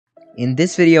In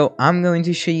this video, I'm going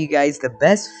to show you guys the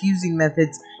best fusing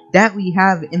methods that we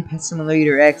have in Pet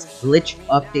Simulator X glitch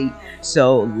update.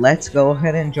 So let's go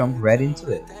ahead and jump right into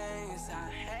it.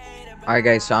 Alright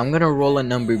guys, so I'm gonna roll a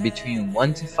number between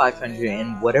 1 to 500,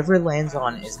 and whatever lands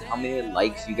on is how many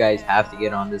likes you guys have to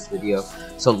get on this video.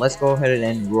 So let's go ahead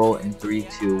and roll in 3,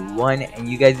 2, 1, and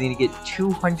you guys need to get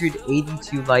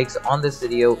 282 likes on this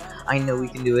video. I know we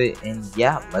can do it, and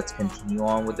yeah, let's continue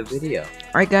on with the video.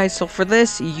 Alright guys, so for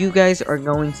this, you guys are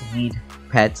going to need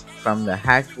pets from the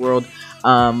hacked world,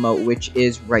 which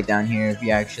is right down here. If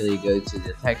you actually go to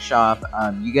the tech shop,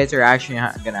 you guys are actually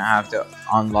gonna have to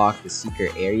unlock the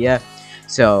secret area.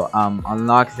 So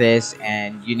unlock this,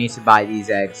 and you need to buy these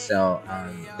eggs. So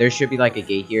there should be like a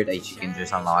gate here that you can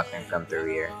just unlock and come through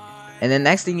here. And the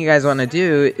next thing you guys want to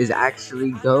do is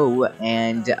actually go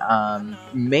and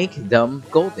make them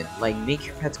golden. Like, make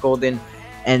your pets golden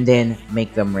and then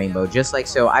make them rainbow, just like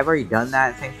so. I've already done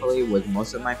that, thankfully, with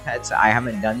most of my pets. I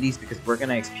haven't done these because we're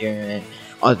gonna experiment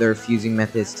other fusing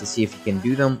methods to see if you can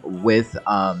do them with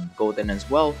golden as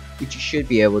well, which you should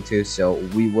be able to. So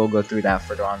we will go through that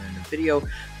further on in the video.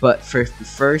 But first,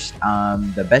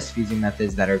 the best fusing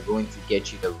methods that are going to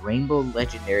get you the rainbow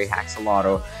legendary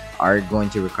HaxaLotto are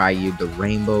going to require you the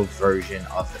rainbow version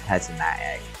of the pets in that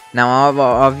egg. Now I'm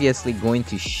obviously going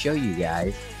to show you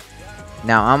guys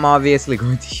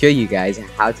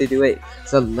how to do it.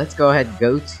 So let's go ahead and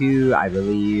go to, I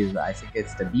think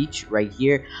it's the beach right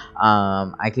here.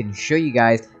 I can show you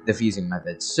guys the fusing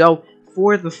methods. So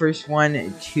for the first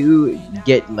one, to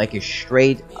get like a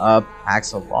straight up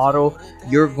HaxaLotto,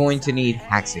 you're going to need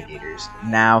Haxagators.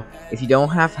 Now if you don't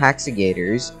have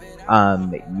Haxagators,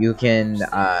 you can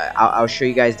I'll show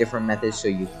you guys different methods so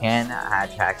you can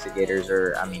hatch Haxagators,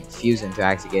 or fuse into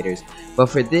Haxagators. But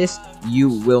for this, you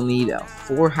will need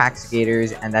 4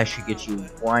 Haxagators, and that should get you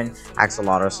 1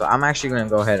 HaxaLotto. So I'm actually going to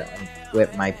go ahead and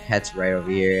flip my pets right over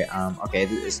here. Okay,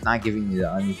 it's not giving me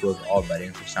the unequal all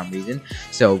button for some reason,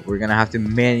 so we're gonna have to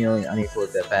manually unequal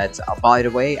the pets. By the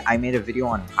way, I made a video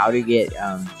on how to get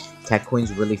tech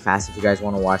coins really fast. If you guys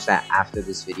want to watch that after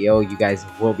this video, you guys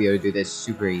will be able to do this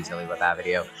super easily with that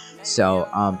video. So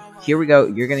here we go.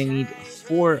 You're gonna need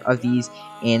 4 of these,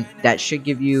 and that should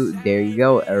give you, there you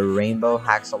go, a rainbow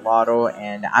HaxaLotto.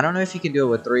 And I don't know if you can do it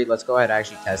with 3. Let's go ahead and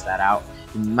actually test that out.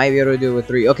 You might be able to do it with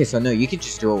 3. Okay, so no, you can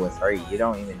just do it with 3. You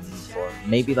don't even need 4.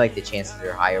 Maybe like the chances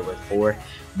are higher with 4,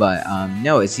 but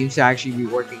no, it seems to actually be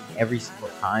working every single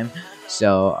time.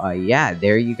 So yeah,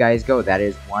 there you guys go. That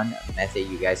is one method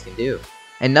you guys can do.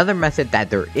 Another method that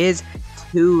there is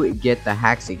to get the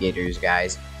Haxagators,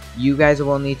 guys, you guys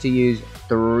will need to use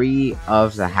 3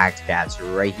 of the hacked cats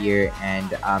right here,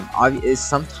 and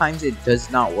sometimes it does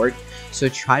not work. So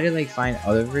try to like find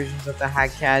other versions of the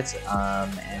hacked cats,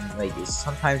 and like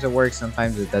sometimes it works,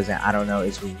 sometimes it doesn't. I don't know,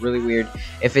 it's really weird.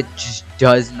 If it just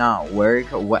does not work,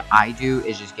 what I do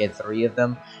is just get 3 of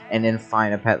them and then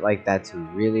find a pet like that to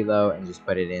really low and just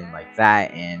put it in like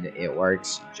that, and it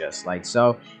works just like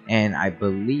so. And I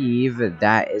believe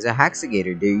that is a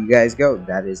Haxagator. There you guys go.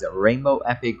 That is a rainbow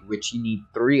epic, which you need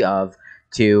 3 of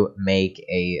to make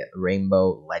a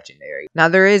rainbow legendary. Now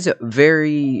there is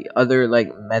very other like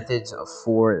methods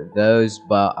for those,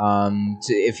 but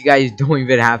if you guys don't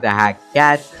even have the hacked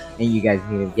cat and you guys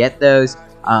need to get those,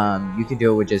 you can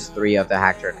do it with just 3 of the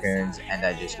hacked raccoons, and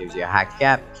that just gives you a hacked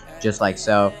cat, just like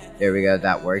so. There we go,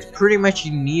 that works. Pretty much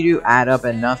you need to add up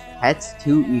enough pets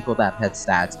to equal that pet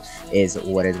stats is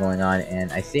what is going on.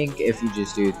 And I think if you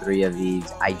just do 3 of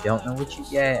these, I don't know what you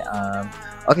get.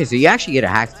 Okay, so you actually get a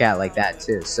hacked cat like that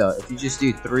too. So if you just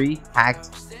do 3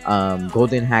 hacked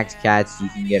golden hacked cats, you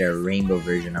can get a rainbow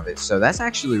version of it. So that's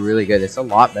actually really good. It's a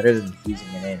lot better than fusing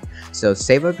it in. So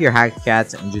save up your hacked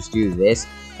cats and just do this,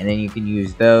 and then you can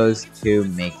use those to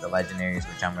make the legendaries,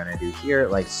 which I'm gonna do here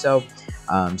like so.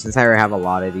 Since I already have a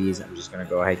lot of these, I'm just gonna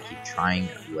go ahead and keep trying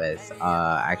with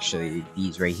actually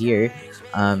these right here.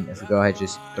 If we go ahead,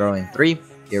 just throw in 3.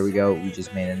 There we go, we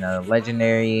just made another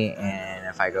legendary. And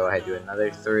if I go ahead and do another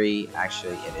 3,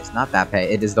 actually it is not that pet,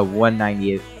 it is the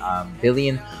 190th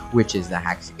billion, which is the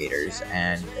Haxagators.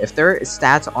 And if their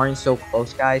stats aren't so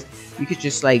close, guys, you could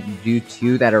just like do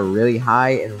 2 that are really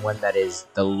high and 1 that is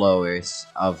the lowest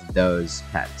of those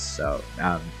pets. So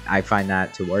I find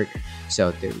that to work.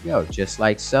 So there we go, just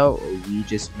like so, we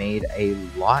just made a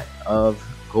lot of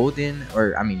golden,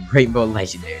 or rainbow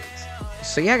legendaries.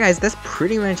 So yeah guys, that's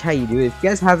pretty much how you do it. If you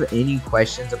guys have any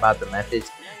questions about the methods,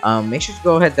 make sure to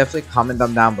go ahead, definitely comment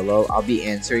them down below. I'll be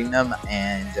answering them,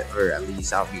 or at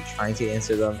least I'll be trying to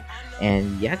answer them.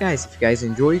 And yeah guys, if you guys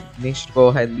enjoyed, make sure to go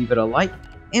ahead and leave it a like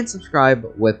and subscribe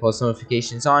with post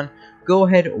notifications on go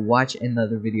ahead, watch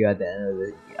another video at the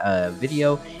end of the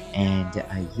video, and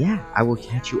yeah, I will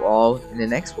catch you all in the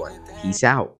next one. Peace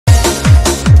out.